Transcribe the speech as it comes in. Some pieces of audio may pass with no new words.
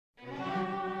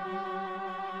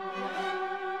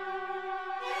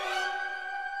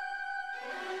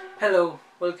Hello,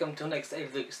 welcome to next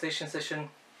Degustation session,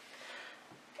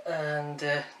 and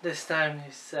this time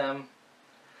is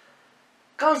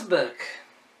Carlsberg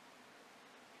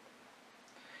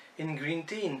in green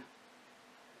tea,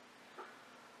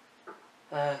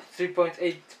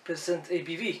 3.8%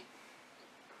 ABV,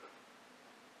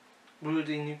 brewed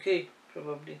in UK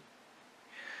probably.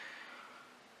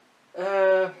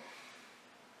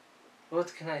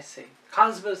 What can I say?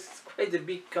 Carlsberg is quite a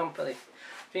big company.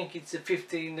 I think it's a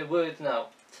 50 in the world now,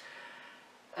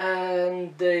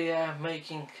 and they are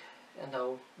making,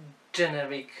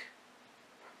 generic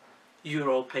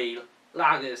Euro pale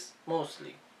lagers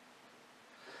mostly,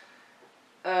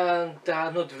 and they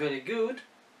are not very good,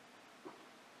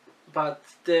 but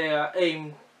they are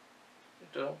aimed,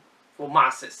 for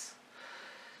masses,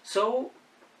 so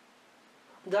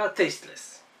they are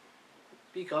tasteless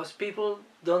because people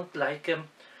don't like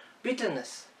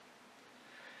bitterness.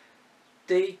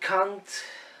 They can't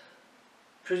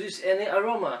produce any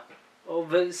aroma or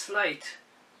very slight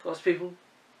because people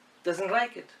doesn't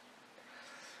like it.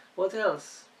 What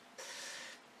else?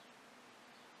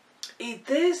 It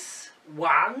is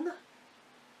one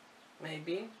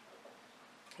maybe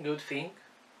good thing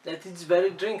that it's very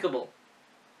drinkable.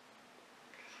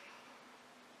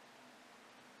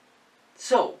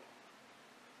 So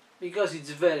because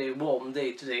it's a very warm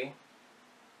day today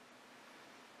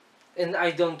and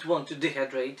I don't want to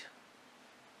dehydrate,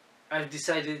 I've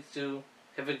decided to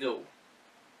have a go.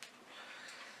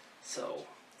 So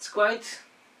it's quite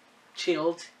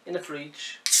chilled in the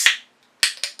fridge,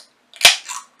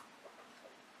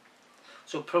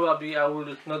 so probably I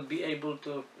will not be able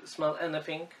to smell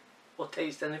anything or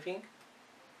taste anything.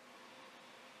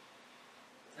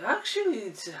 Actually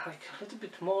it's like a little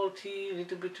bit malty, a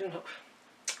little bit,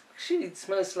 actually it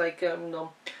smells like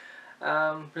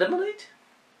lemonade.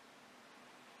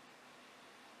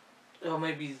 Or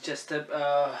maybe it's just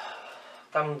a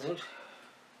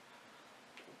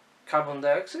carbon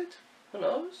dioxide, who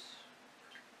knows?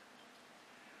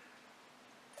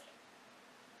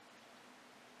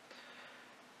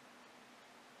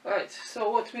 Right,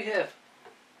 so what we have?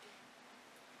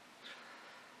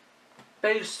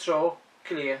 Pale straw,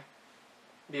 clear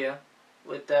beer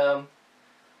with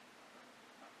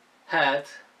head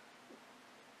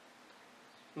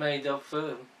made of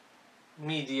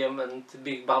medium and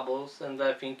big bubbles, and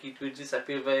I think it will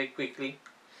disappear very quickly.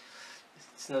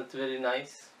 It's not very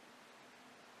nice.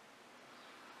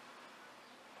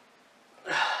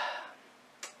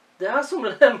 There are some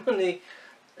lemony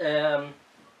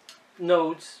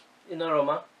notes in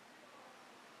aroma,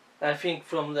 I think,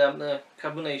 from the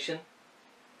carbonation.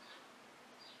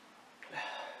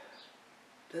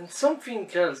 Then something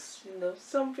else,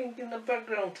 something in the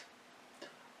background.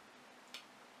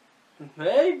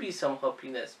 Maybe some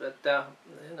hoppiness, but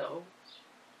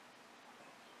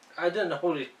I don't know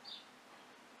really.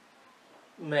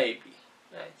 Maybe,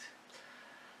 right?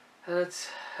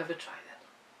 Let's have a try then.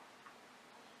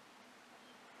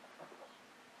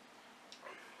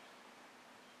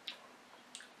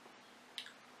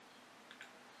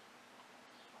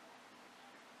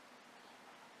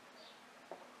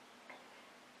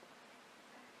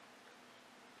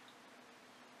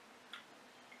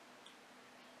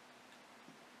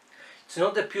 It's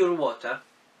not a pure water.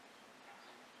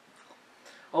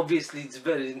 Obviously it's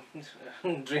very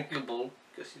drinkable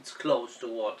because it's close to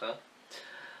water.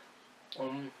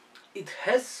 It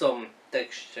has some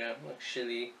texture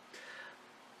actually,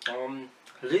 a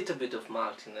little bit of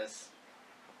maltiness,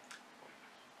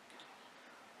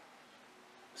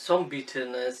 some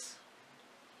bitterness.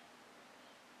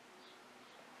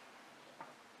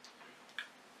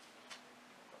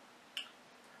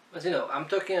 But I'm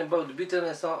talking about the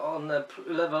bitterness on a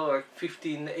level like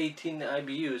 15, 18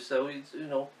 IBU, so it's,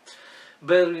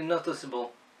 barely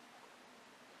noticeable.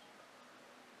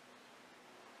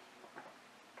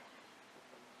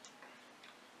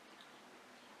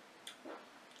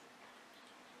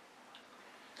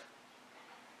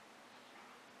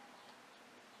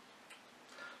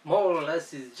 More or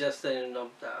less it's just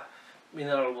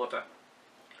mineral water,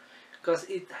 because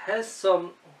it has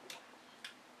some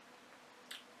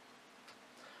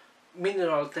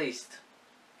mineral taste.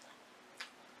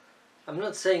 I'm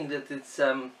not saying that it's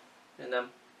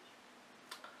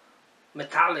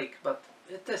metallic, but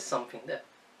it has something there.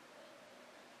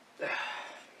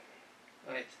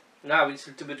 Right, now it's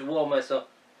a little bit warmer, so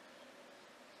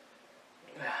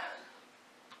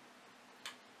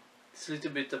it's a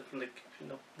little bit of like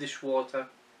dishwater,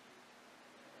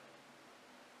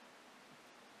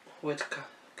 wet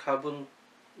carbon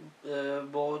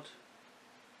board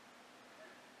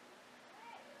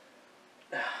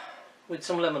with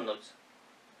some lemon notes.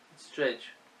 It's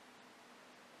strange.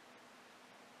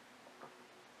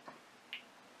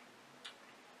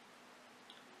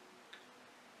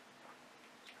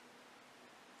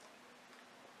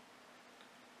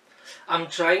 I'm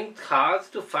trying hard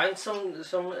to find some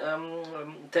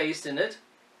taste in it.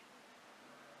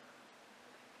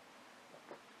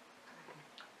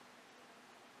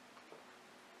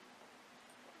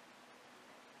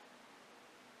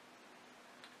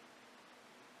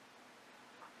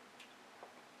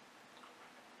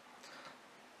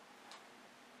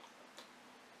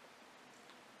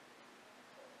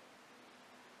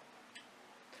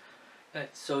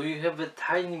 Right, so you have a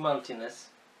tiny maltiness,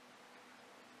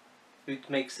 which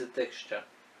makes the texture.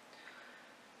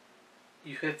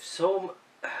 You have some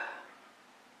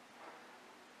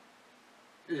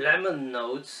lemon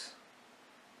notes,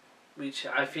 which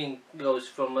I think goes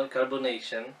from a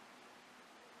carbonation,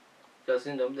 because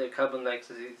you know the Carlsberg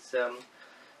it's a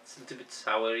little bit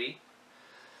soury.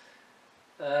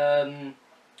 And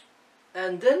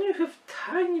then you have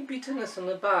tiny bitterness on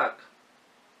the back,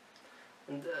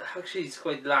 and actually it's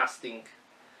quite lasting.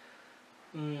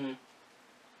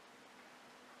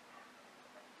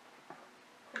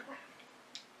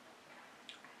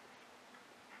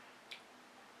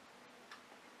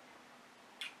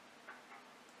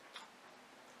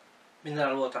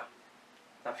 Mineral water,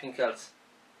 nothing else.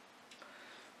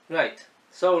 Right,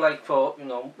 so like for, you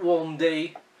know, warm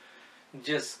day,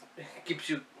 just keeps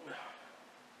you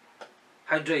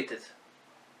hydrated.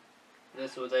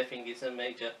 That's what I think is a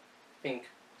major thing.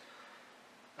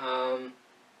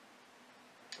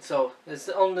 So that's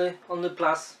the only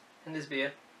plus in this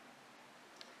beer.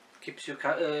 Keeps you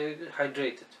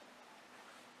hydrated.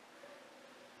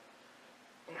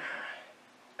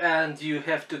 And you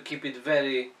have to keep it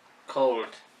very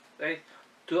cold, right,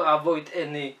 to avoid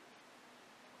any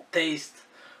taste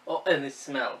or any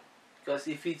smell, because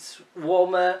if it's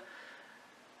warmer,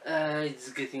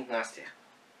 it's getting nastier.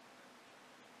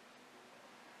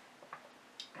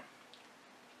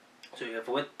 So you have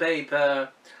wet paper,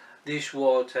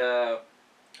 dishwater,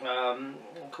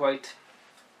 quite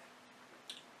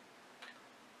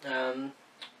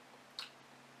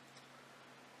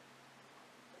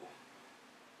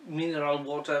mineral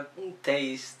water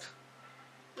taste.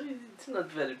 It's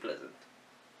not very pleasant,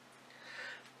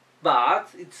 but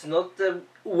it's not the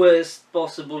worst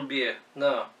possible beer.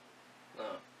 No, no.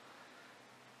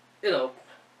 You know,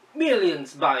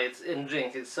 millions buy it and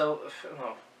drink it, so you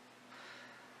know,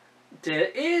 there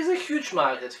is a huge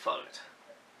market for it.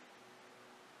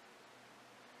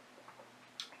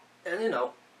 And you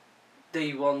know,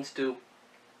 they want to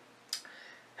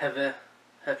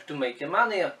have to make a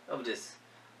money of this,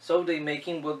 so they're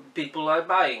making what people are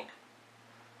buying.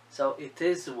 So it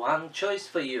is one choice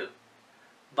for you: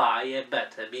 buy a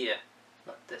better beer,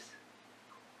 not this.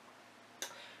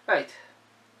 Right,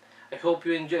 I hope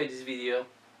you enjoyed this video.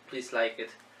 Please like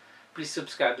it, please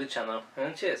subscribe to the channel,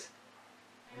 and cheers.